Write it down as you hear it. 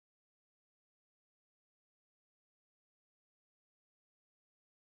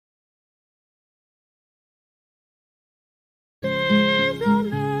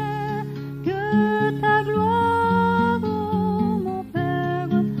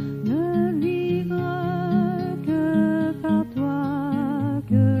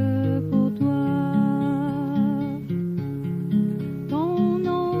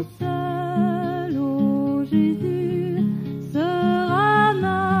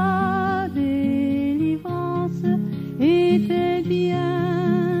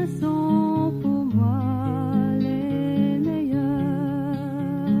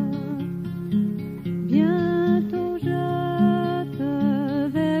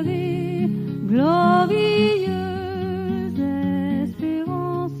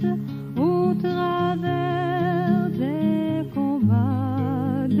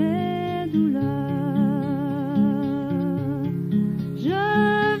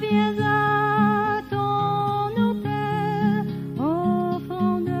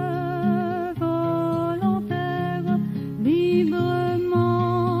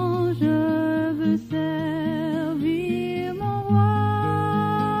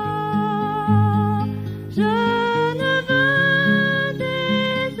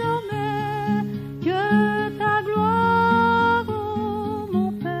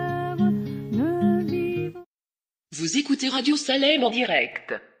Radio Salem en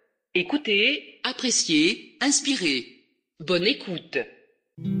direct. Écoutez, appréciez, inspirez. Bonne écoute.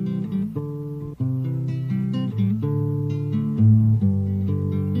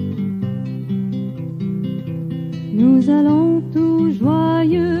 Nous allons tout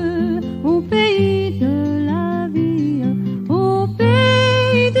joyeux au pays de la vie, au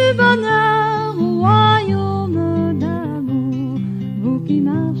pays du bonheur, au royaume d'amour. Vous qui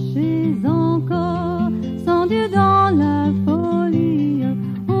marchez encore sans Dieu dans la folie,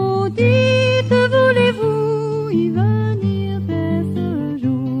 oh dites, voulez-vous y venir dès ce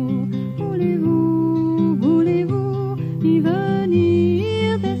jour? Voulez-vous y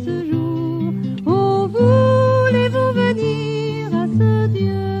venir dès ce jour? Oh, voulez-vous venir à ce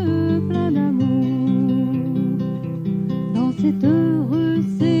Dieu plein d'amour? Dans cet heureux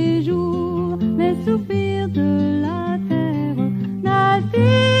séjour, les soupirs de la terre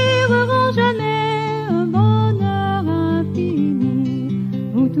n'altéreront jamais un bonheur infini.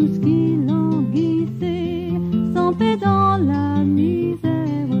 Vous tous qui languissez sans paix dans la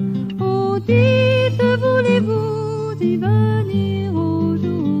misère, oh dites, voulez-vous y venir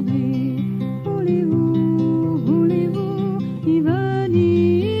aujourd'hui? Voulez-vous y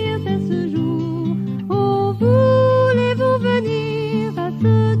venir dès ce jour? Oh, voulez-vous venir à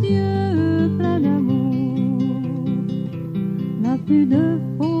ce Dieu plein d'amour? Là plus de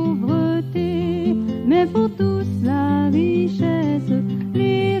pauvreté, mais pour tous la richesse,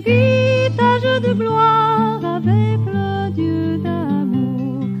 l'héritage de gloire avec le Dieu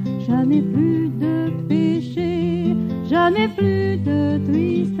d'amour. Jamais plus de péché, jamais plus de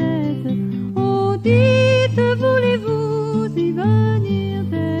tristesse. Oh, dites, voulez-vous y venir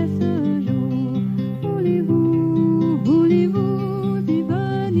dès ce jour? Voulez-vous y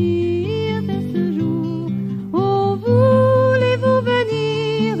venir dès ce jour? Oh, voulez-vous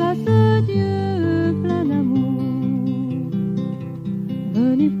venir à ce Dieu plein d'amour?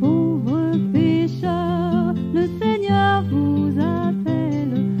 Venez pauvres pécheurs, le Seigneur vous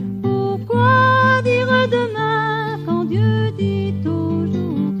appelle. Pourquoi dire demain quand Dieu dit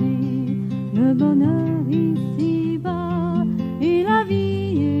aujourd'hui? Le bonheur ici-bas et la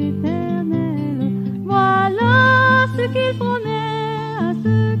vie éternelle, voilà ce qu'il promet à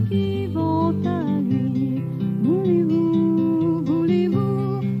ceux qui vont à lui. Voulez-vous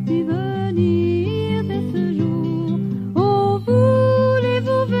y venir dès ce jour? Oh,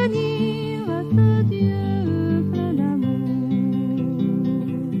 voulez-vous venir à ce Dieu plein d'amour?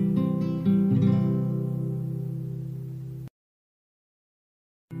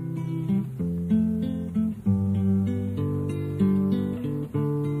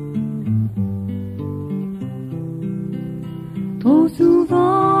 Trop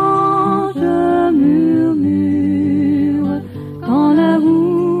souvent je murmure quand la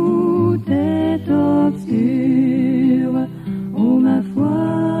route est obscure. Oh, ma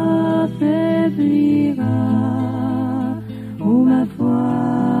foi faiblira, oh, ma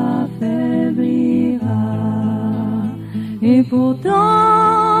foi faiblira. Et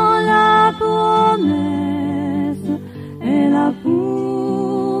pourtant la promesse est là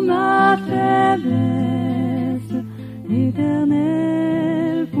pour ma faiblesse.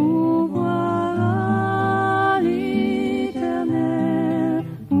 L'Éternel pourvoira, l'Éternel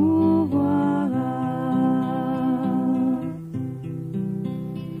pourvoira.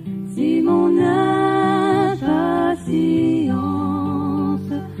 Si mon impatience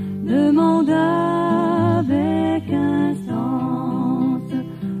demande avec instance,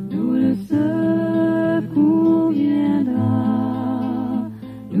 d'où le secours viendra,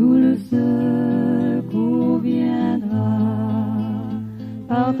 d'où le secours viendra.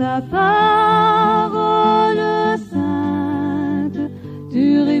 Par ta parole sainte,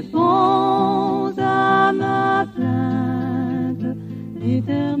 tu réponds à ma plainte.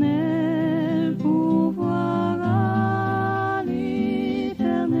 L'Éternel pourvoira,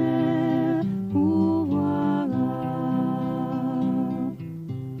 l'Éternel pourvoira.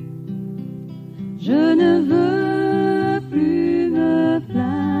 Je ne veux plus me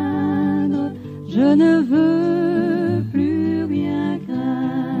plaindre, je ne veux plus rien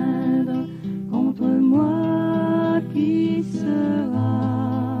craindre. Contre moi qui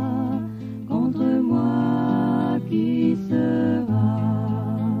sera, contre moi qui sera.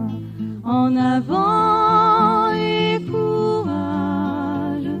 En avant et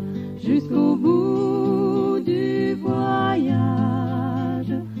courage jusqu'au bout du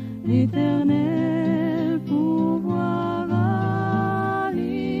voyage. L'Éternel pourvoira,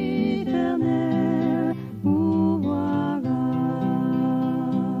 l'Éternel pourvoira.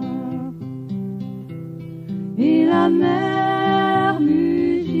 Et la mer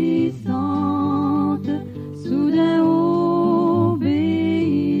mugissante soudain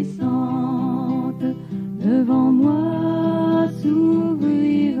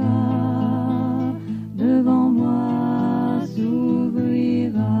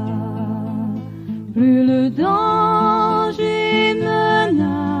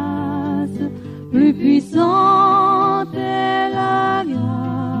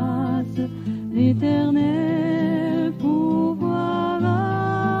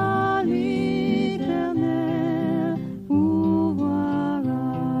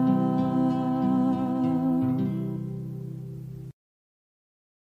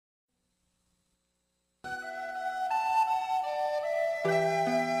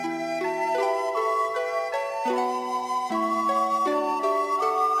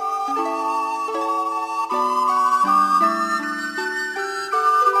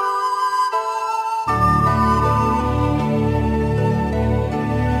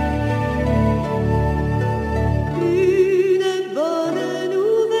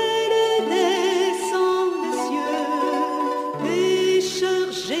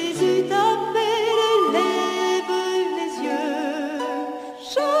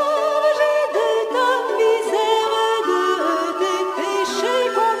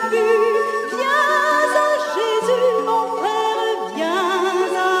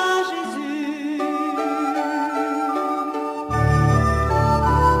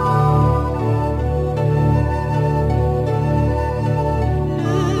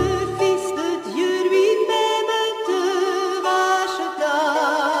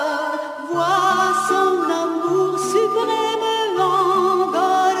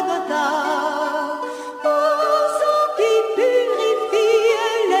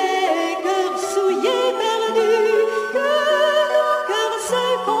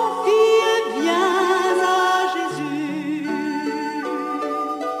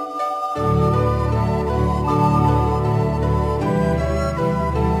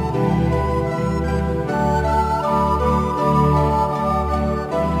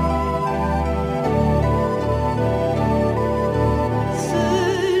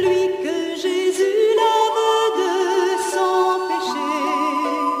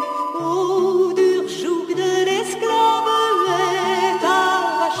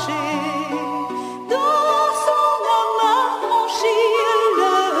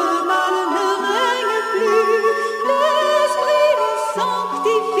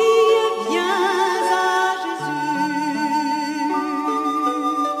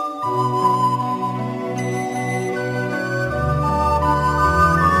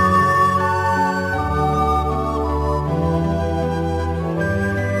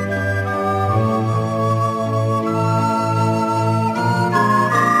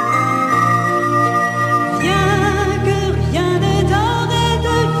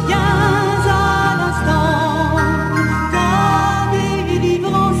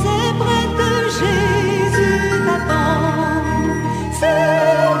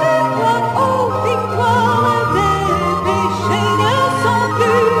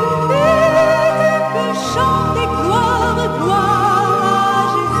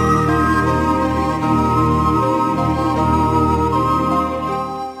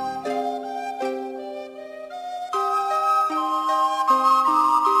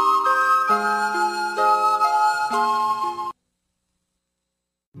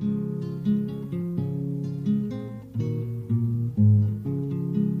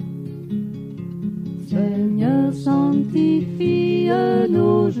sanctifie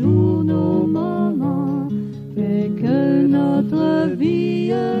nos jours, nos moments, fais que notre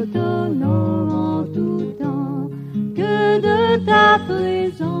vie t'honore en tout temps, que de ta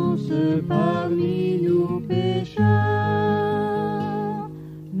présence parmi nous pécheurs,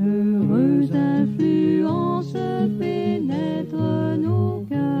 l'heureuse influence pénètre nos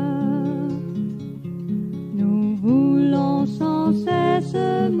cœurs. Nous voulons sans cesse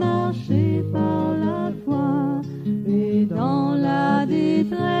marcher par la foi et dans la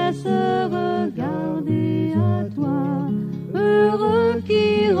détresse regarder à toi, heureux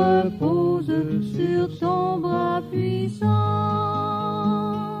qui repose sur ton bras puissant.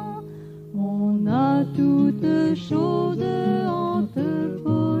 On a toutes choses en te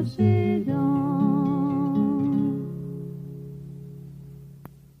possédant.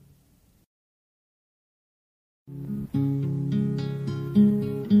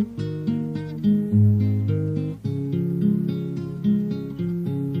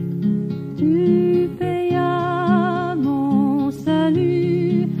 Tu payas mon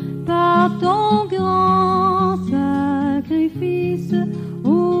salut par ton grand sacrifice,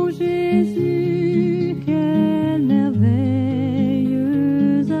 ô Jésus, quelle merveille.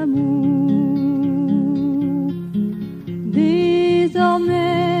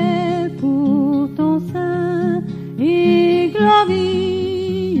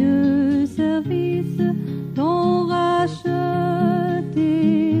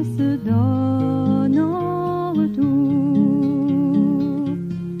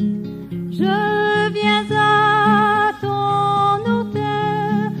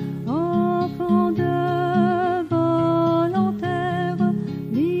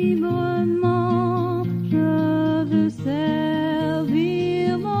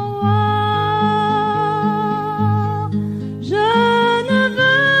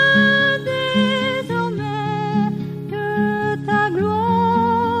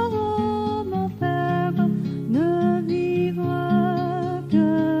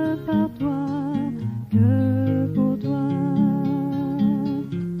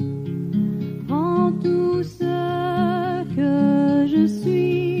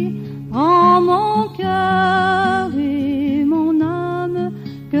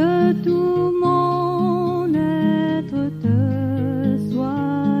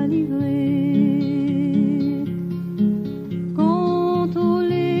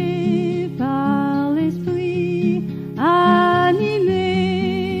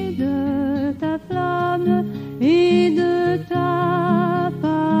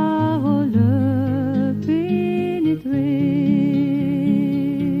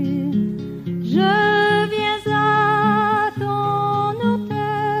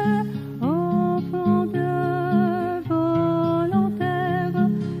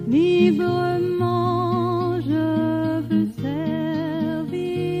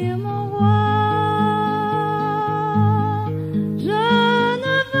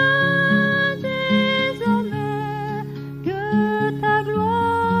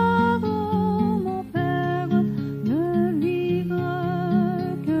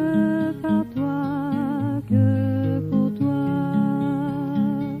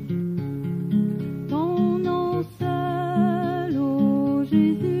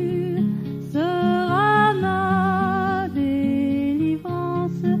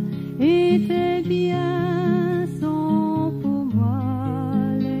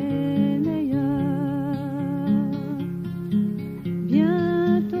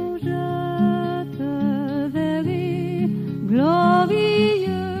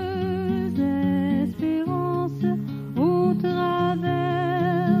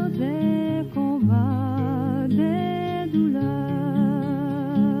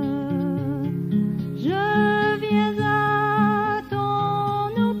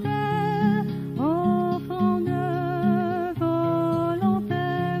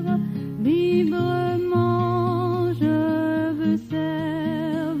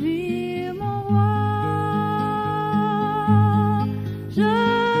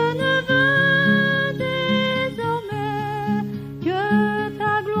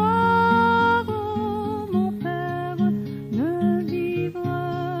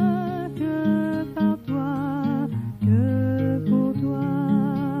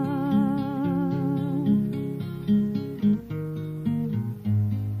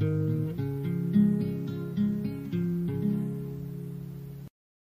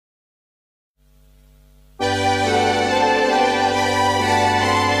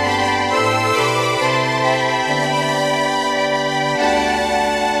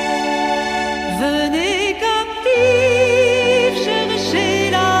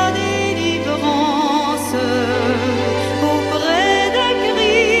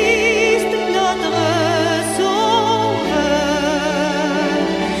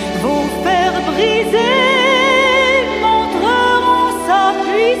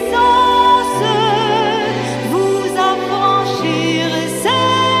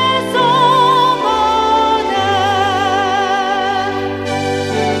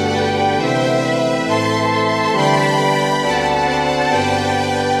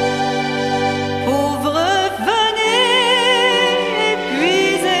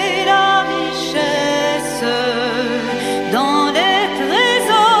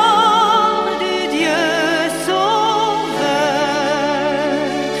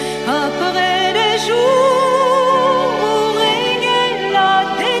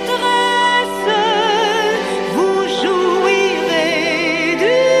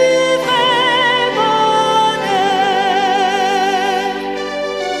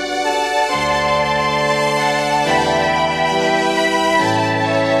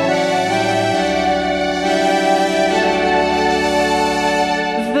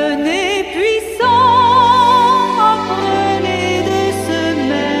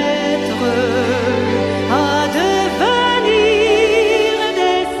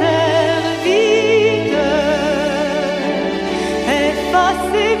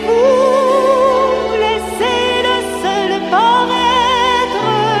 c'est vous, laissez le seul paraître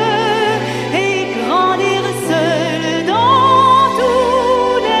et grandir seul dans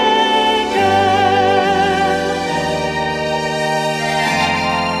tous les cœurs.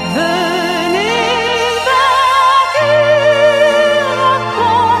 Venez vaincus,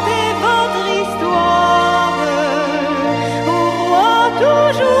 racontez votre histoire au roi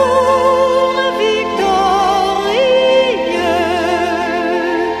toujours victorieux.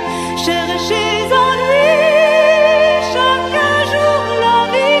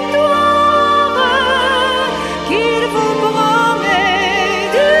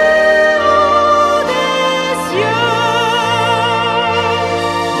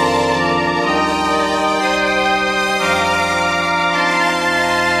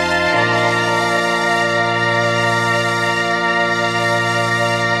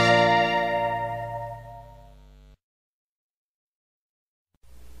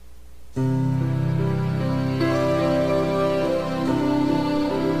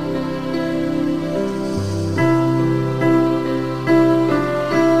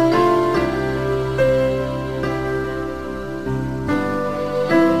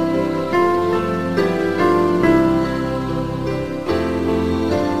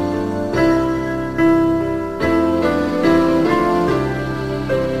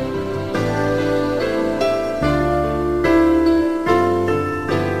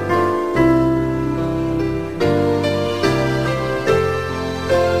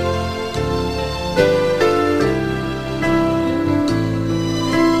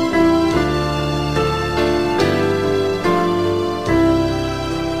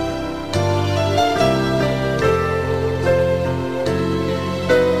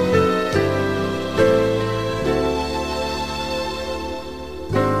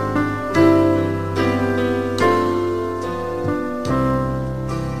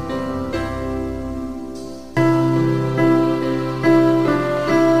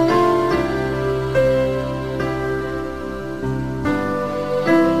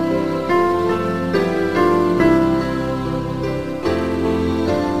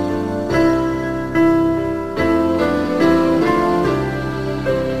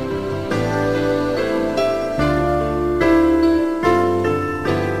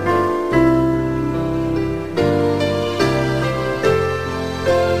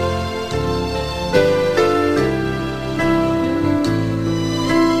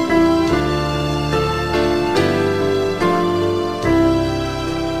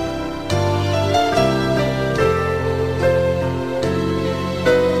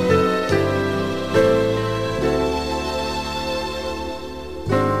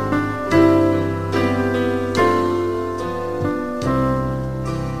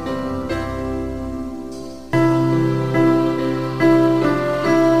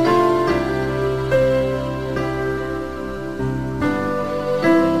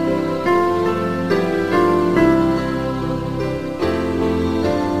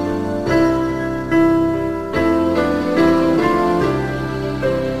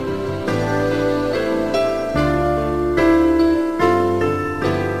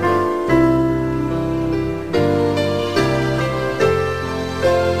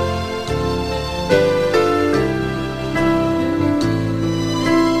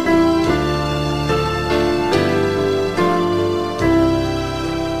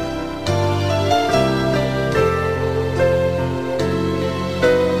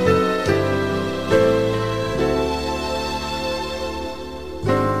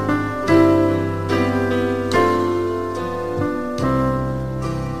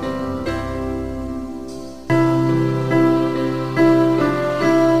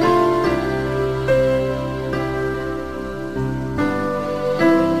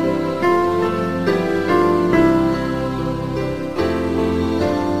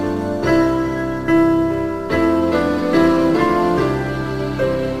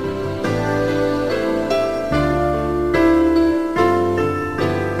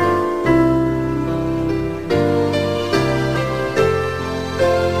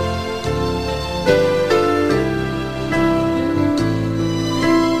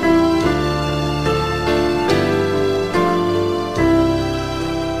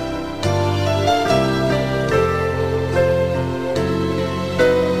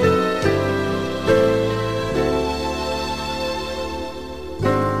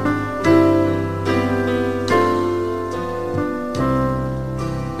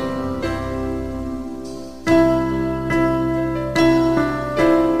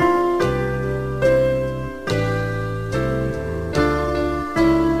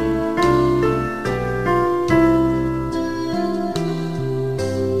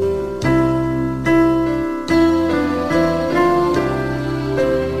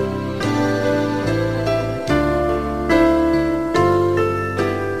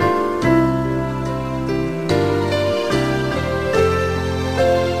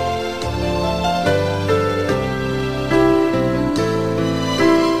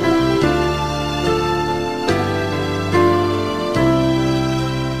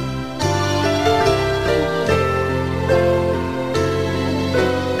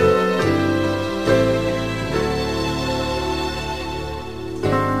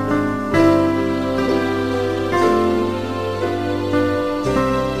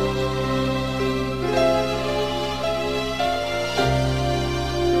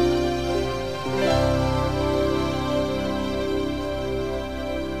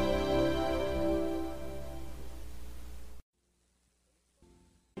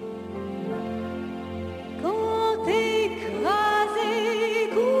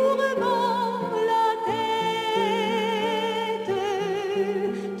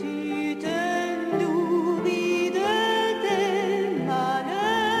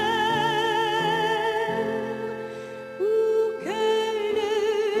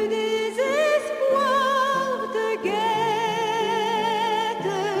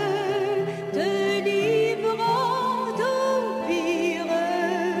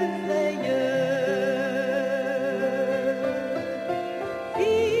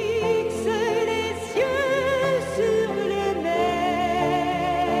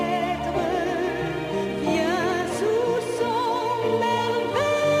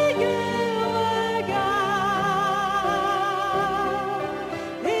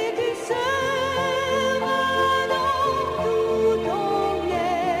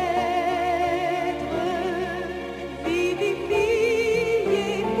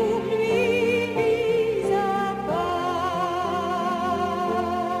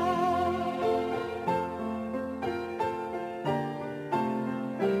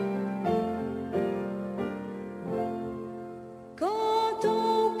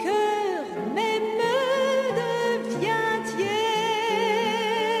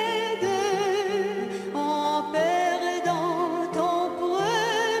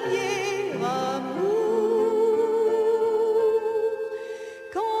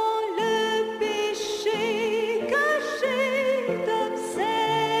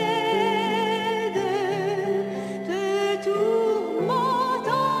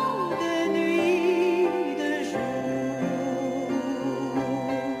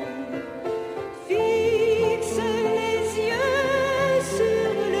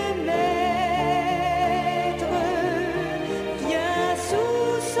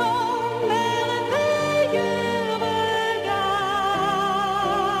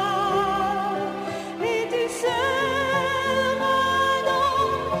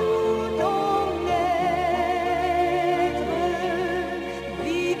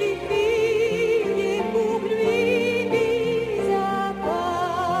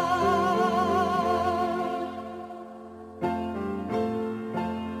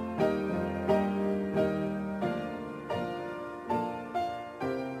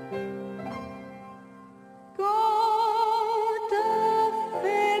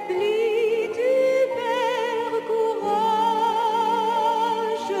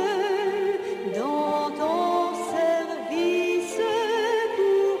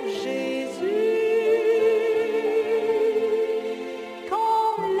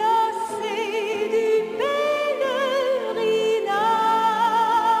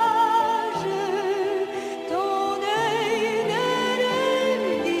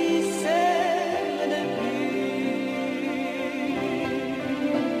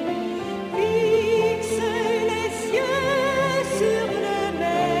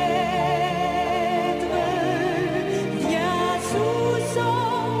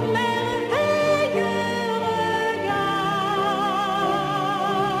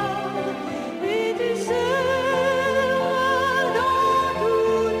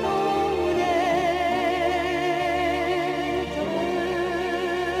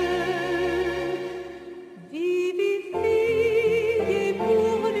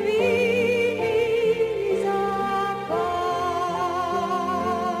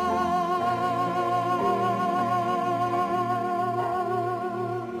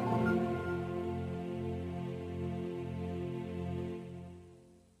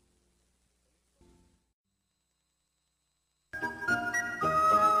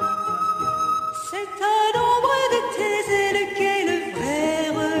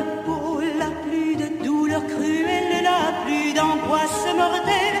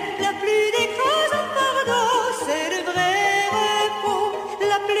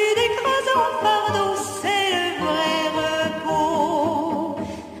 sans fardeau, c'est le vrai repos.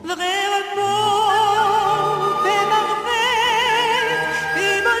 Vrai repos, paix parfaite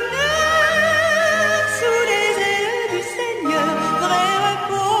et bonheur sous les ailes du Seigneur. Vrai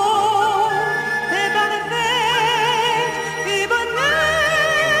repos, paix parfaite et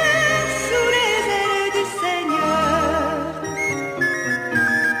bonheur sous les ailes du Seigneur.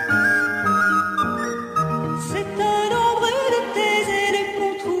 C'est à l'ombre de tes ailes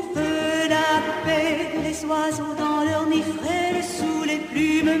qu'on trouve la paix. Les oiseaux dans leur nid frêle sous les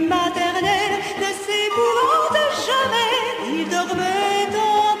plumes maternelles ne s'épouvantent jamais, ils dorment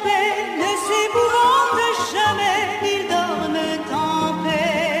en paix. Ne s'épouvantent jamais, ils dorment en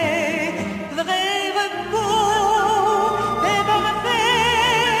paix. Vrai repos, paix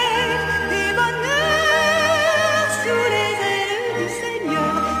parfaite et bonheur sous les ailes du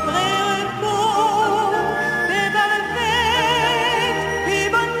Seigneur. Vrai repos, paix parfaite et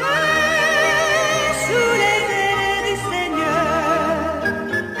bonheur sous les ailes du Seigneur.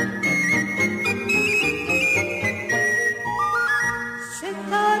 C'est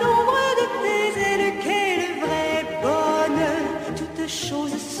à l'ombre de tes ailes qu'est le vrai bonheur. Toutes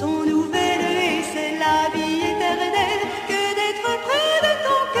choses sont nouvelles et c'est la vie éternelle. Que d'être près de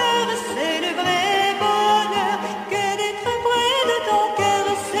ton cœur, c'est le vrai bonheur. Que d'être près de ton cœur,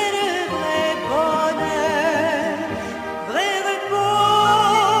 c'est le vrai bonheur. Vrai repos,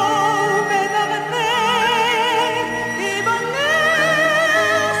 paix parfaite et bonheur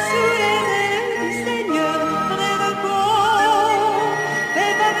sous les ailes du Seigneur. Vrai repos,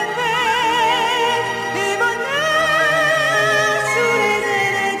 paix parfaite et bonheur sous les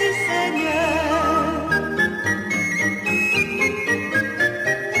ailes du Seigneur.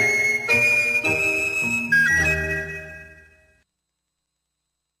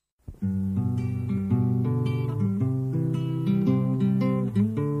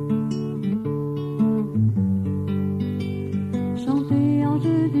 Chantez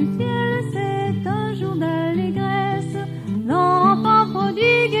anges du ciel, c'est un jour d'allégresse. L'enfant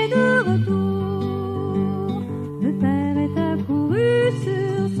prodigue est de retour. Le Père est accouru,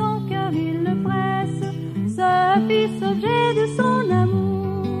 sur son cœur il le presse. Ce fils objet de son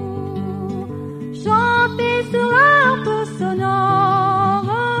amour. Chantez sur l'harpe sonore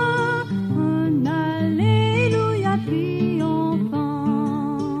un alléluia triomphant.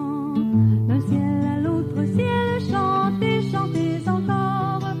 D'un ciel à l'autre ciel, chantez, chantez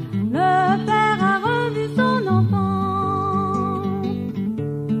encore. Le Père a revu son enfant.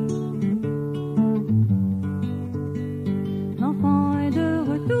 L'enfant est de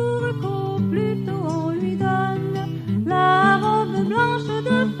retour, qu'au plus tôt on lui donne la robe blanche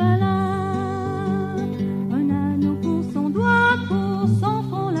de fin lin. Un anneau pour son doigt, pour son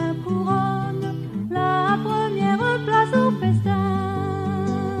front la couronne, la première place au festin.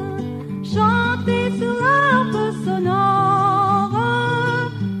 Chantez sur l'harpe sonore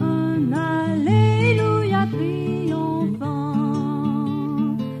un alléluia triomphant.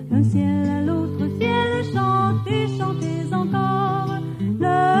 D'un ciel à l'autre ciel, chantez, chantez encore.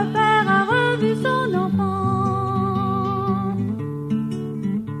 Le Père a revu son enfant.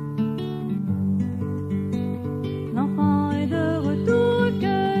 L'enfant est de retour,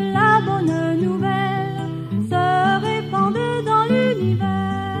 que la bonne nouvelle se répande dans l'univers.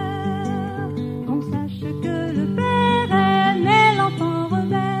 Qu'on sache que le Père aimait l'enfant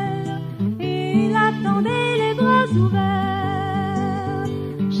rebelle, il attendait les bras ouverts.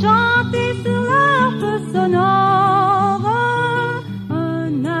 Chantez sur l'harpe sonore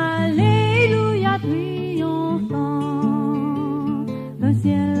un alléluia triomphant. D'un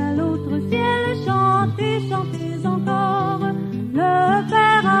ciel à l'autre ciel, chantez, chantez encore. Le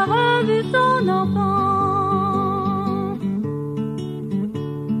Père a revu son enfant.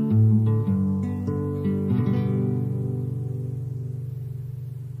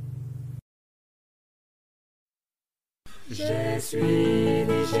 J'ai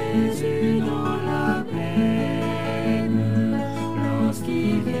suivi Jésus dans la peine,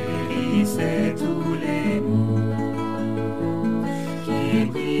 lorsqu'il guérissait tous les maux, qui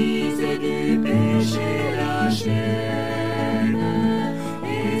brisait du péché la chaîne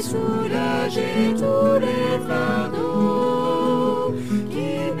et soulageait tous les fardeaux,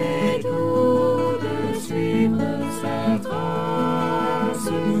 qui m'est doux de suivre sa trace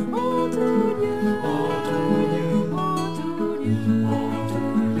en tout lieu, en tout lieu, en tout lieu, en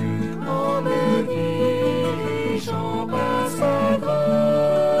tout lieu, en me dirigeant par sa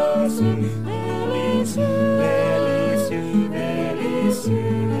grâce vers les cieux, vers les cieux, vers les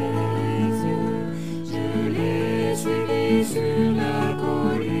cieux, vers les cieux. Je l'ai suivi sur la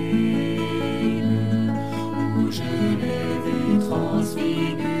colline où je l'ai vu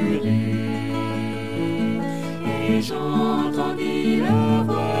transfiguré. j'entendis la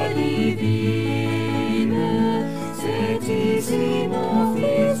voix divine. C'est ici mon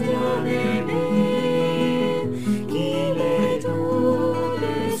fils bien-aimé, qu'il est doux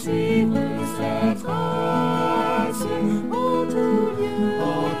de suivre sa trace. En tout lieu,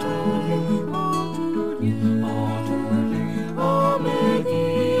 en tout lieu, en tout lieu, en tout lieu, en me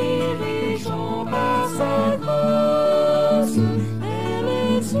dirigeant par sa grâce, vers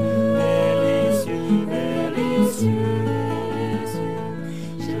les cieux, vers les cieux, vers les cieux, vers les cieux.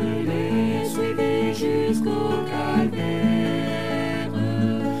 Je l'ai suivi jusqu'au calvaire,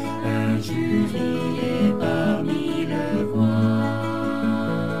 injurié parmi le voix.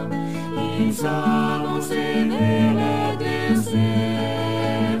 Il s'avançait vers l'adversaire,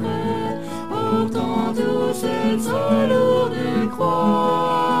 portant tous sa lourde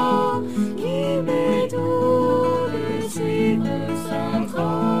croix, qui m'est doux de suivre sa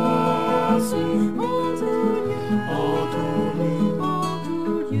trace. En tout lieu, en tout lieu, en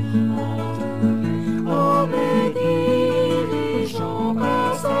tout lieu, en tout lieu, en me dirigeant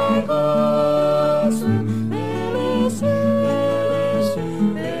par sa grâce, vers les cieux, vers les cieux,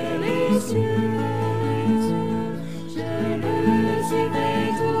 vers les cieux, vers les cieux. Je le suivrai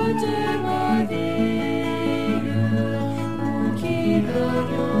toute ma vie, pour qu'il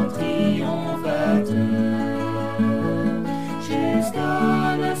oriente triomphateur, jusqu'à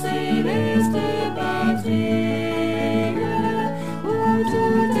la céleste patrie, où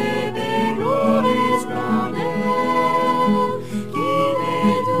tout est paix, gloire et splendeur. Qu'il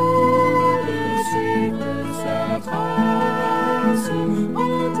est doux de suivre sa trace. En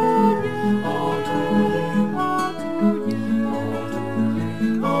tout lieu, en tout lieu, en tout lieu, en tout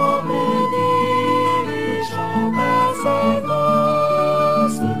lieu, en me dirigeant par sa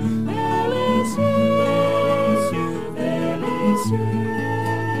grâce, vers les cieux, vers les cieux, vers les cieux,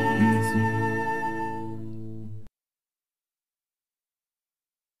 vers les cieux.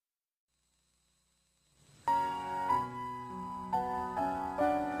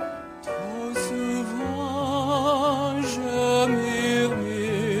 Trop souvent je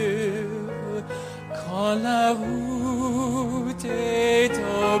murmure quand la route est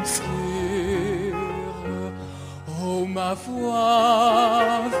obscure. Oh, ma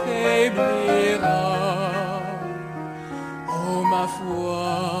foi faiblira. Oh, ma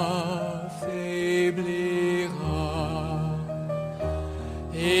foi faiblira.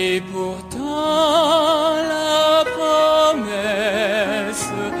 Et pourtant la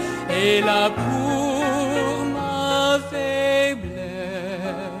promesse est là pour ma faiblesse.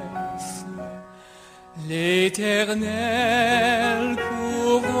 L'Éternel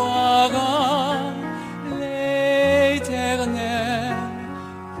pourvoira, l'Éternel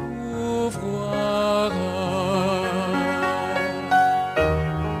pourvoira.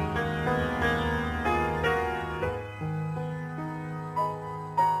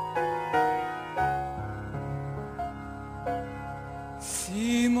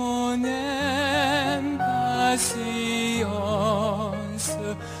 Si mon impatience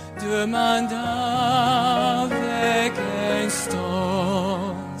demande avec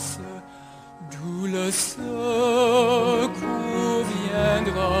instance, d'où le secours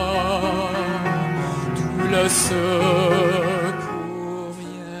viendra, d'où le secours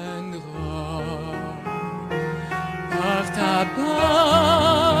viendra. Par ta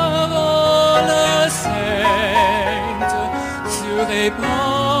parole sainte, tu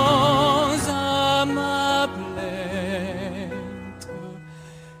réponds à ma plainte.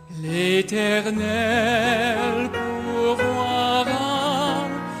 L'Éternel pourvoira,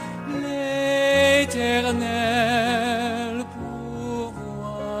 l'Éternel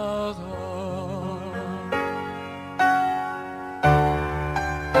pourvoira.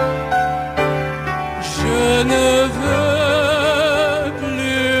 Je ne veux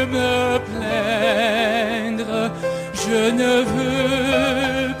plus me plaindre, je ne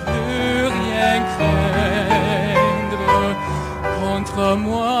veux plus rien craindre. Contre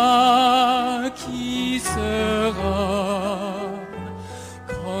moi qui sera,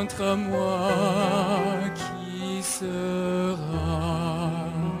 contre moi qui sera.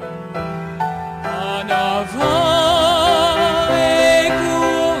 En avant et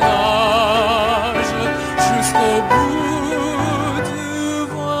courage jusqu'au bout du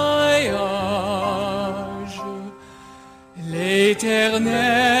voyage. L'Éternel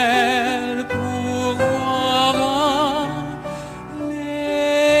pourvoira,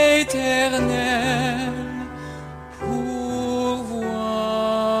 l'Éternel pourvoira.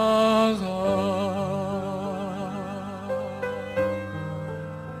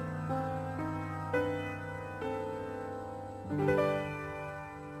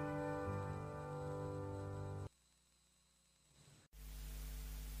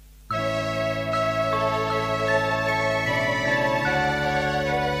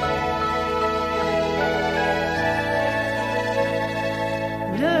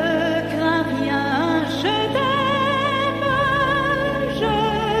 ne crains rien, je t'aime, je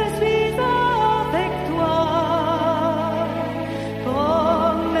suis avec toi.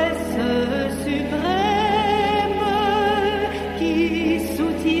 Promesse suprême qui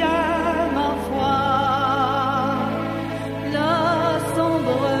soutient ma foi. La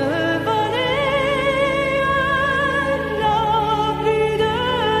sombre vallée n'a plus de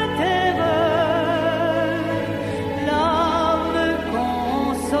terreur, l'âme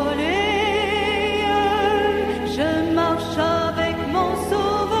consolée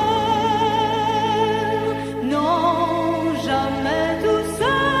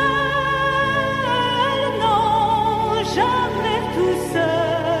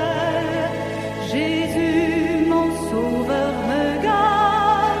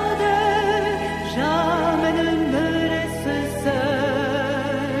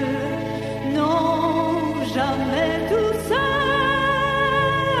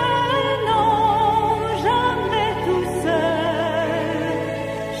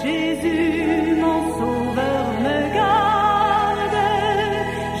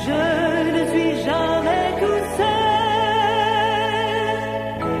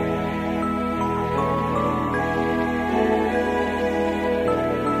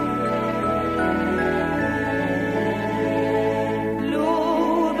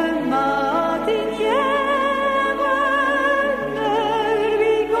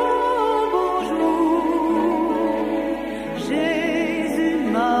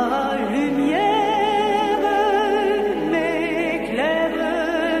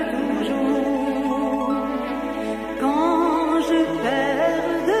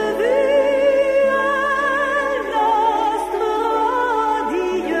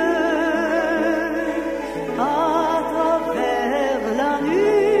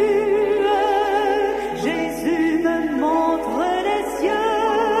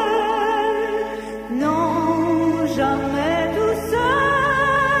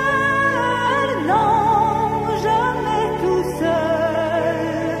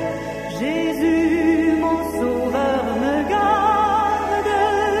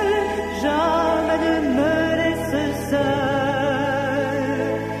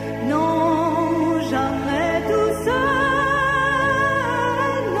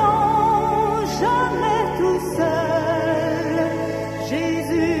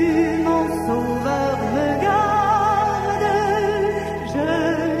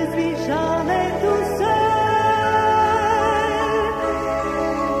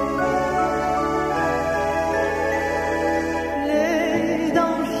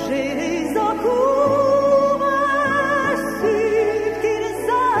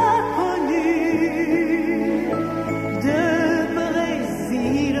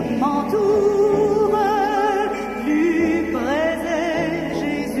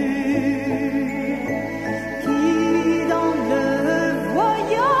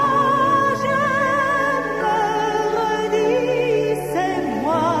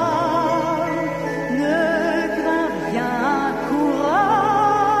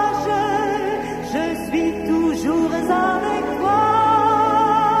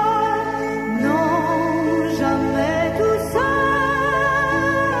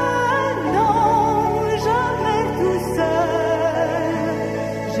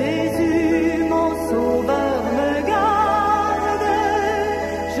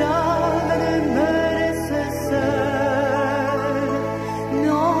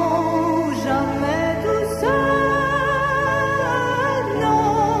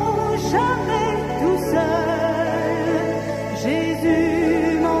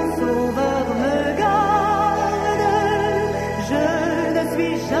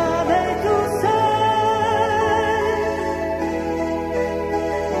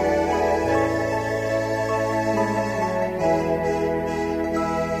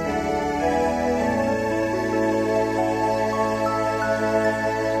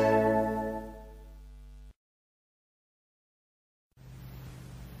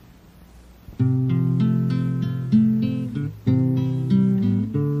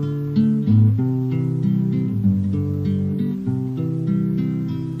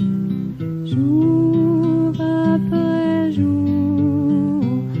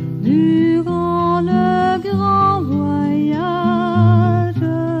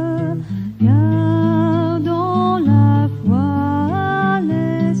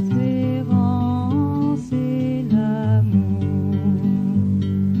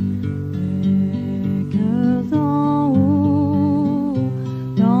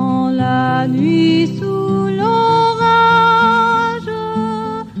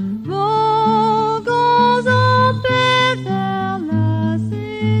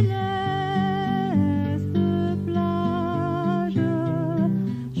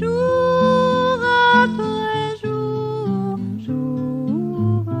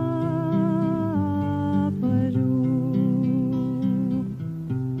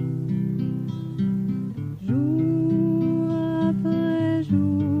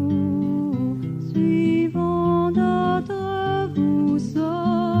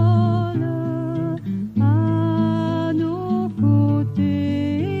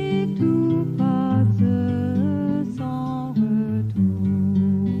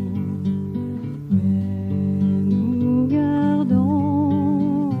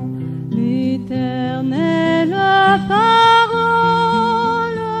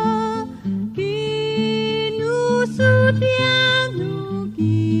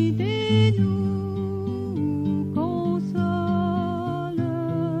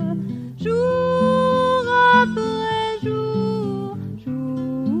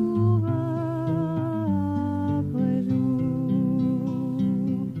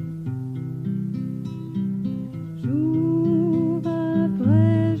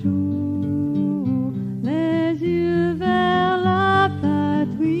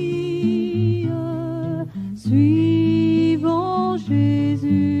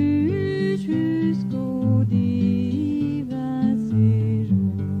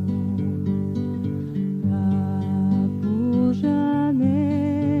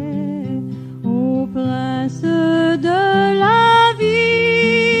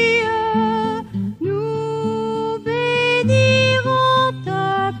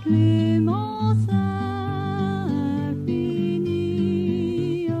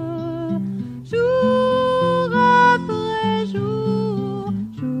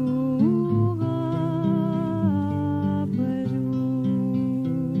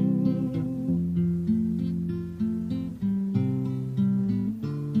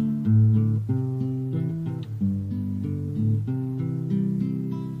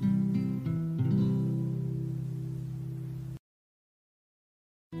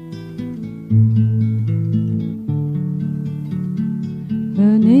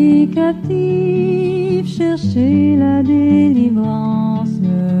captifs, cherchez la délivrance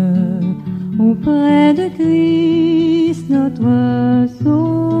auprès de Christ, notre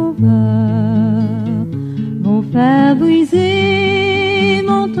Sauveur. Vos fers brisés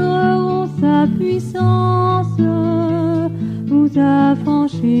montreront sa puissance, vous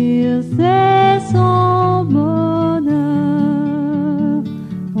affranchir, c'est son bonheur.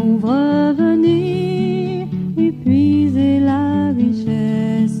 Pauvres, venez et puisez la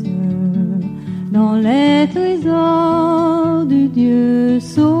richesse dans les trésors du Dieu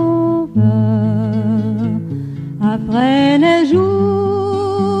Sauveur. Après les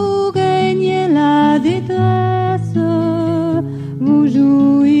jours, régnait la détresse, vous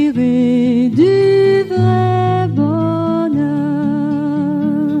jouirez du vrai bonheur.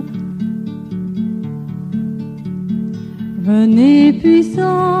 Venez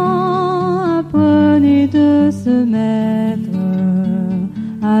puissants, apprenez de se mettre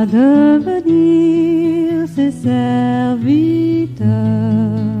à devenir ses serviteurs.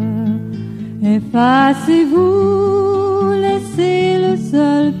 Effacez-vous, laissez le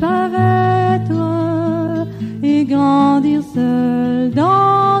seul paraître et grandir seul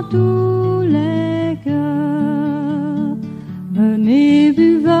dans tous les cœurs. Venez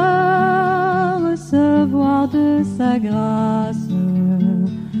buveurs, recevoir de sa grâce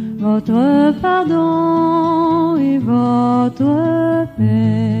votre pardon et votre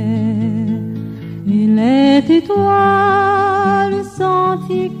paix. Il est étoile, le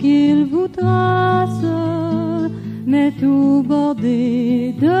sentier qu'il vous trace, mais tout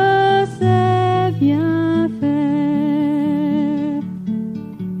bordé de ses bienfaits.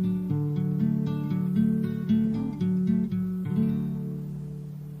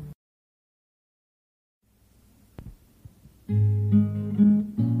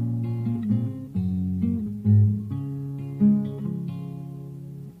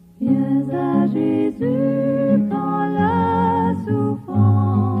 Viens à Jésus quand la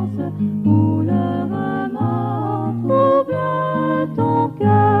souffrance ou le remords trouble ton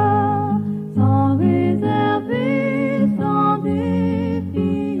cœur, sans réserver, sans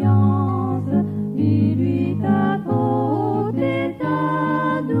défiance, dis-lui ta faute et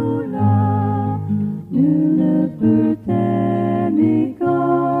ta douleur. Nul ne peut t'aimer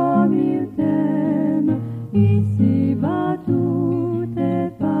comme il t'aime, ici-bas tout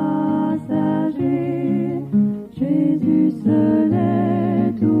est passager. Jésus seul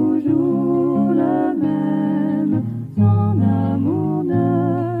est toujours le même, son amour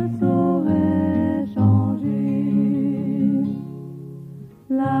ne saurait changer.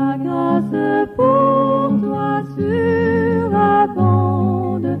 La grâce pour toi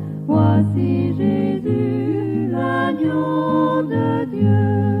surabonde, voici Jésus, l'agneau de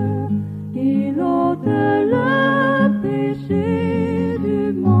Dieu. Il ôte le péché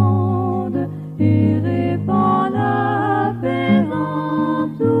du monde et répand la paix en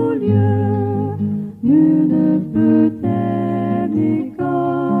tout lieu. Nul ne peut t'aimer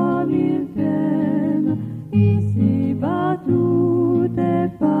comme il t'aime, ici-bas tout est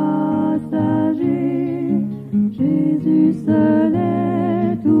passager. Jésus seul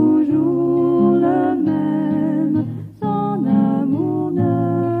est toujours le même, son amour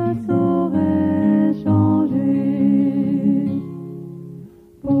ne saurait changer.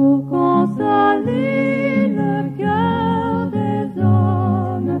 Pour consoler le cœur des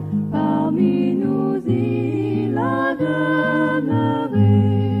hommes, parmi nous il a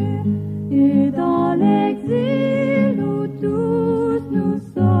demeuré, et dans l'exil où tous nous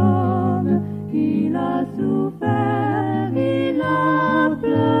sommes, il a souffert, il a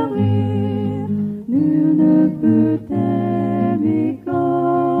pleuré. Nul ne peut t'aimer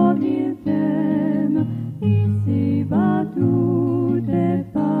comme il t'aime, ici-bas tout est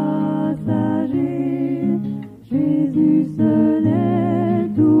passager. Jésus seul est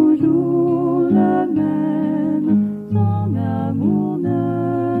toujours le même, son amour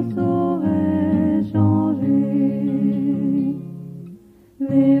ne saurait changer.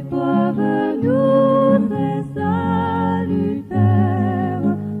 L'épreuve nous est salutaire,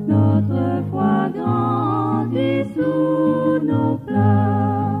 notre foi grandit sous nos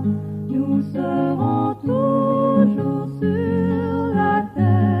plats. Nous serons toujours sur la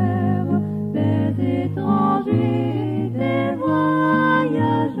terre, des étrangers, des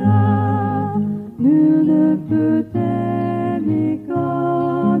voyageurs. Nul ne peut t'aimer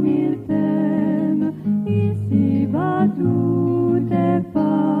comme il t'aime, ici-bas tout est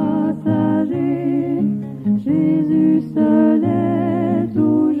passager.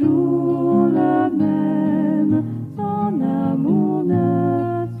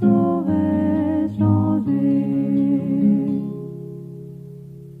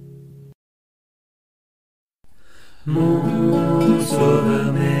 Mon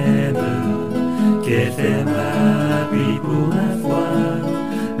sauveur m'aime, quel ferme appui pour ma foi,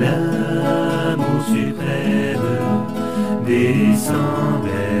 l'amour suprême descend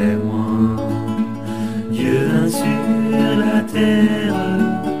vers moi. Dieu vint sur la terre,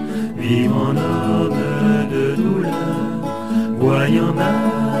 vivre en homme de douleur, voyant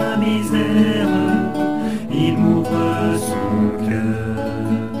ma misère, il m'ouvre son cœur.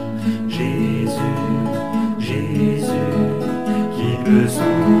 Jésus, Jésus, qui peut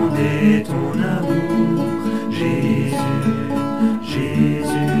sonder ton amour? Jésus,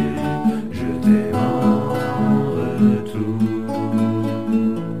 Jésus, je t'aime en retour.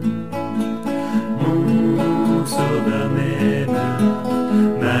 Mon sauveur m'aime,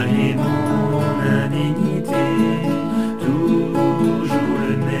 malgré mon indignité, toujours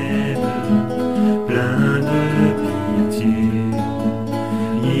le même, plein de pitié.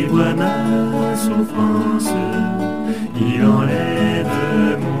 Il voit ma souffrance, il enlève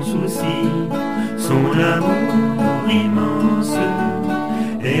mon souci, son amour immense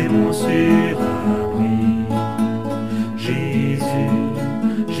est mon surabri. Jésus,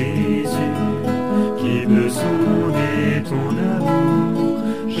 Jésus, qui peut sonder ton amour?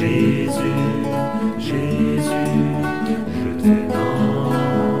 Jésus, Jésus, je t'aime en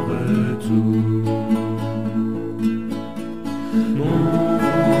retour.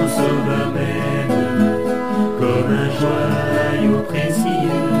 Mon sauveur m'aime comme un joyau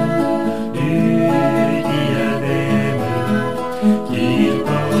précieux du diadème qu'il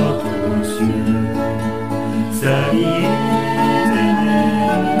porte aux cieux. Sa vie est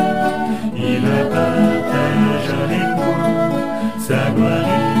éternelle, il la partage avec moi, sa gloire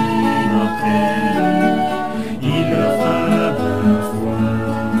immortelle, il le fera ma foi.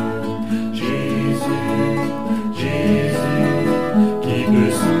 Jésus, Jésus, qui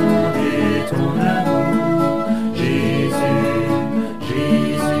peut sonder ton âme?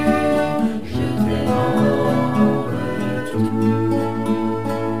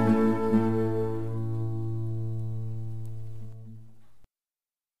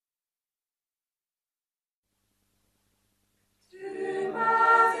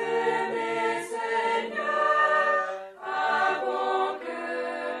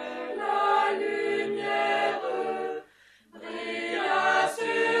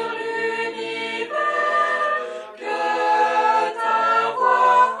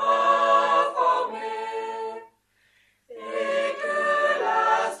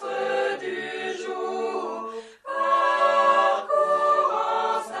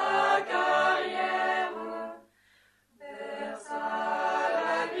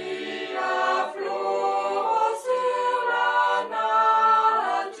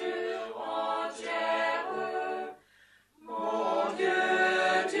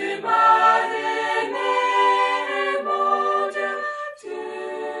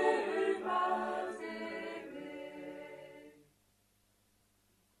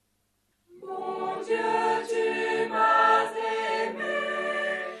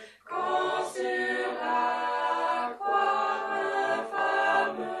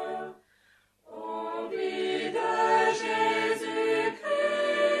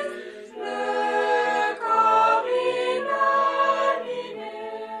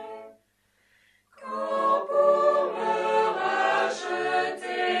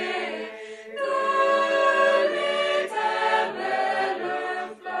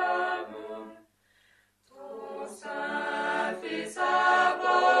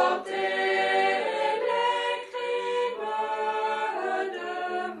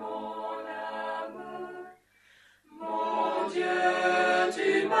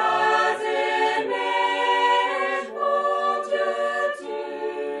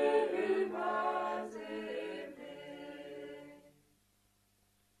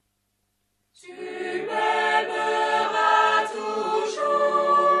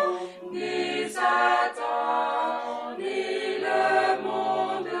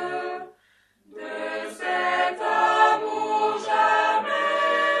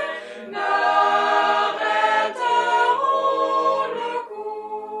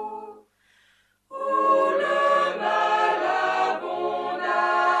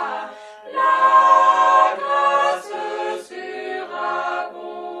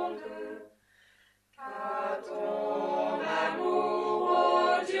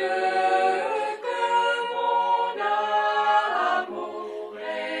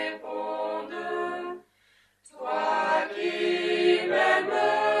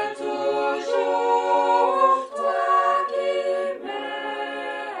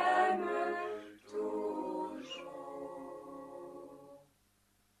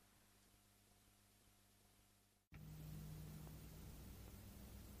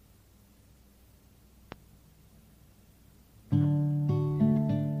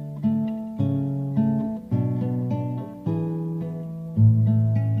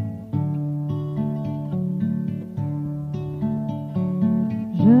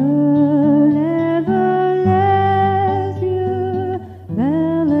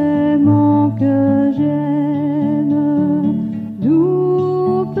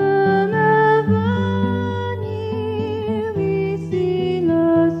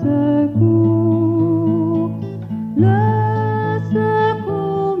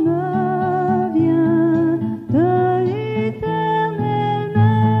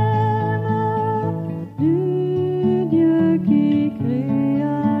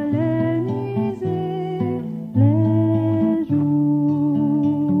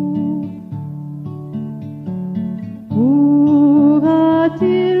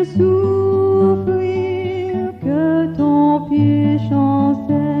 souffrir que ton pied chancelle.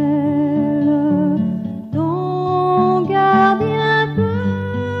 Ton gardien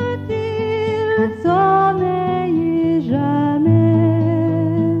peut-il sommeiller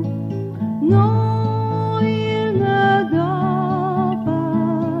jamais? Non, il ne dort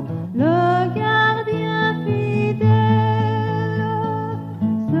pas, le gardien fidèle,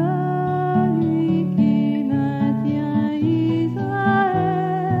 celui qui maintient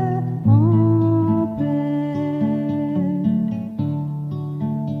Israël en paix.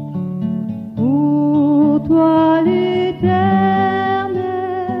 Pour toi l'Éternel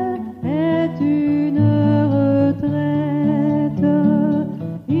est une retraite,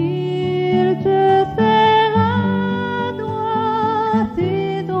 il te sert à droite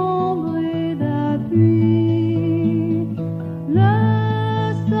et d'ombre et d'appui.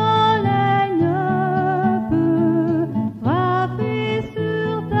 Le soleil ne peut frapper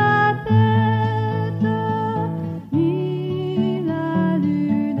sur ta tête, ni la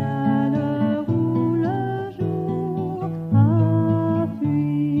lune à l'heure où le jour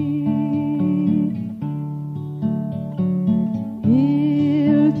appuie.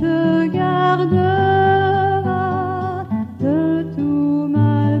 Il te gardera de tout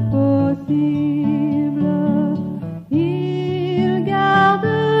mal possible. Il garde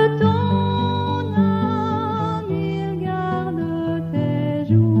ton âme, il garde tes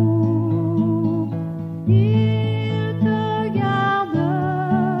jours. Il te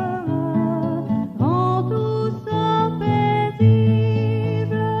gardera, rend tout sort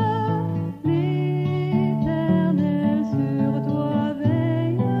paisible. L'Éternel sur toi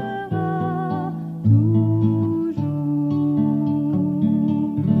veillera toujours.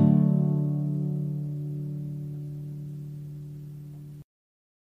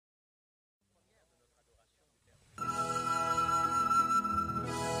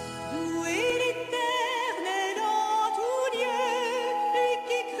 Louez l'Éternel en tout lieu, lui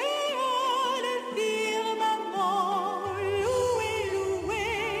qui créa le firmament. Louez,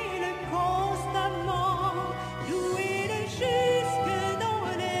 louez-le constamment, louez-le jusque dans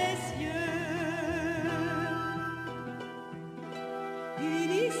les cieux.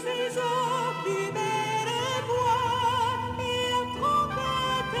 Unis ses eaux, plus belle voix, et la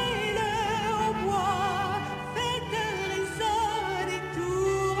trompette et le hautbois, faites résonner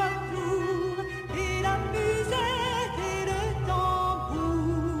tour à tour, et la musette et le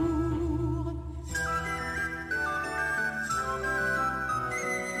tambour.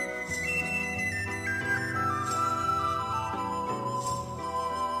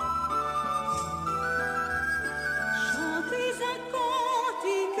 Chantez un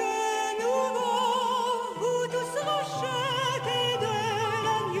cantique nouveau, vous tous rochetés de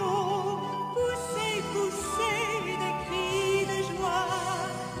l'agneau. Poussez, poussez des cris de joie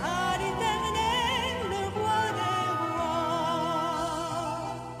à l'Éternel, le roi des rois.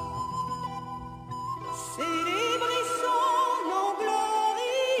 Célébrez son nom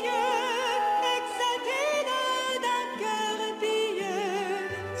glorieux, exaltez-le d'un cœur pieux,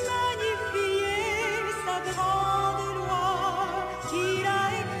 magnifiez sa grande loi qu'il a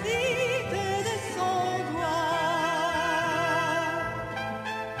écrite de son doigt.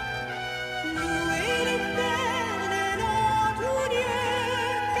 Louez l'Éternel en tout lieu,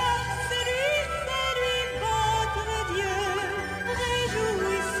 car c'est lui votre Dieu.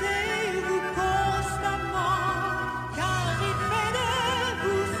 Réjouissez-vous constamment, car il fait de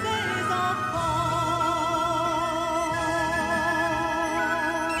vous ses enfants.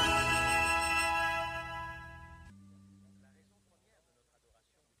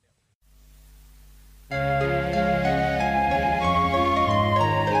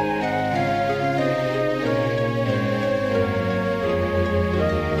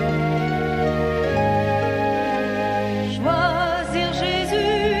 Choisir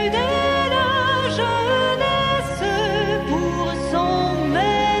Jésus dès la jeunesse pour son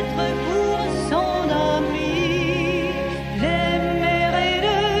maître, pour son ami, l'aimer et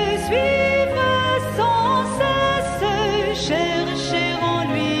le suivre sans cesse, chercher en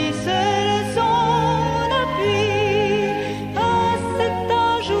lui seul son appui. À cet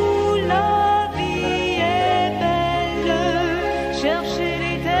âge où la vie est belle, chercher